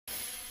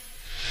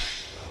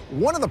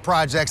One of the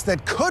projects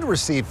that could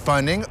receive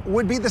funding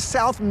would be the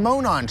South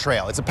Monon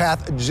Trail. It's a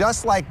path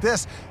just like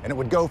this, and it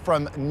would go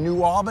from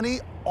New Albany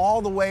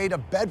all the way to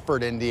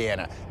Bedford,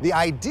 Indiana. The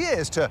idea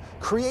is to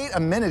create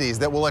amenities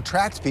that will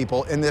attract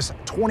people in this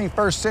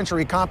 21st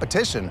century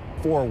competition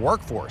for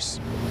workforce.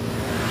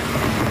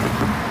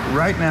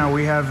 Right now,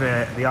 we have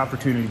the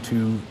opportunity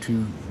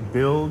to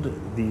build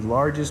the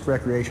largest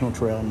recreational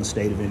trail in the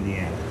state of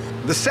Indiana.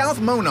 The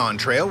South Monon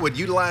Trail would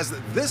utilize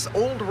this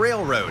old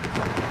railroad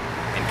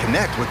and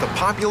connect with the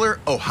popular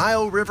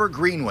Ohio River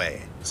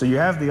Greenway. So you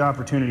have the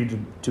opportunity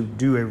to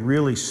do a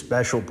really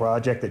special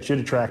project that should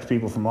attract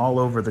people from all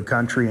over the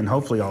country and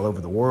hopefully all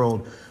over the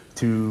world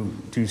to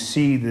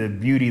see the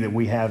beauty that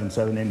we have in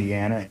southern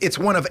Indiana. It's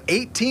one of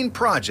 18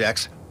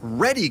 projects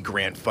Ready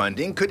grant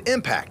funding could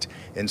impact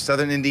in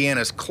southern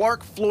Indiana's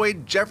Clark,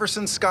 Floyd,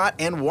 Jefferson, Scott,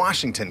 and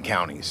Washington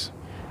counties.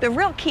 The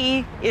real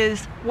key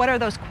is what are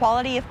those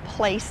quality of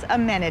place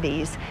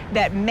amenities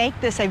that make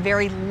this a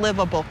very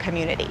livable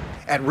community.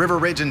 At River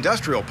Ridge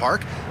Industrial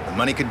Park, the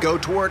money could go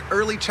toward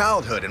early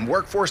childhood and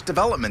workforce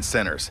development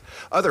centers.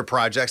 Other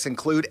projects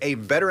include a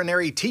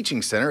veterinary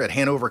teaching center at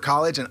Hanover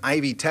College and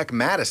Ivy Tech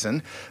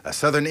Madison, a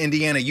southern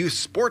Indiana youth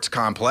sports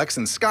complex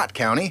in Scott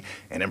County,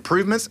 and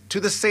improvements to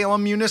the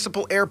Salem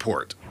Municipal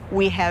Airport.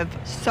 We have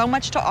so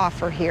much to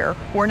offer here.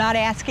 We're not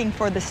asking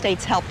for the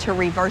state's help to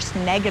reverse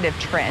negative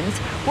trends.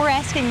 We're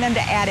asking them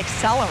to add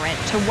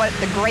accelerant to what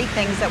the great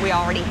things that we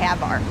already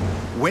have are.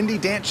 Wendy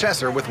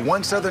Dant-Chesser with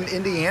One Southern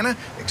Indiana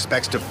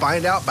expects to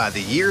find out by the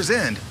year's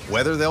end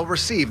whether they'll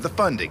receive the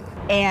funding.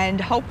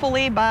 And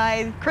hopefully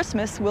by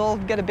Christmas, we'll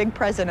get a big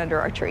present under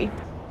our tree.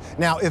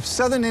 Now, if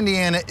Southern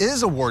Indiana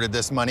is awarded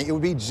this money, it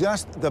would be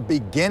just the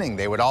beginning.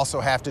 They would also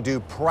have to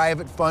do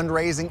private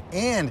fundraising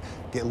and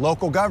get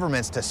local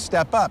governments to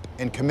step up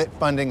and commit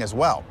funding as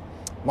well.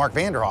 Mark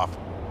Vanderhoff,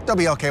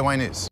 WLKY News.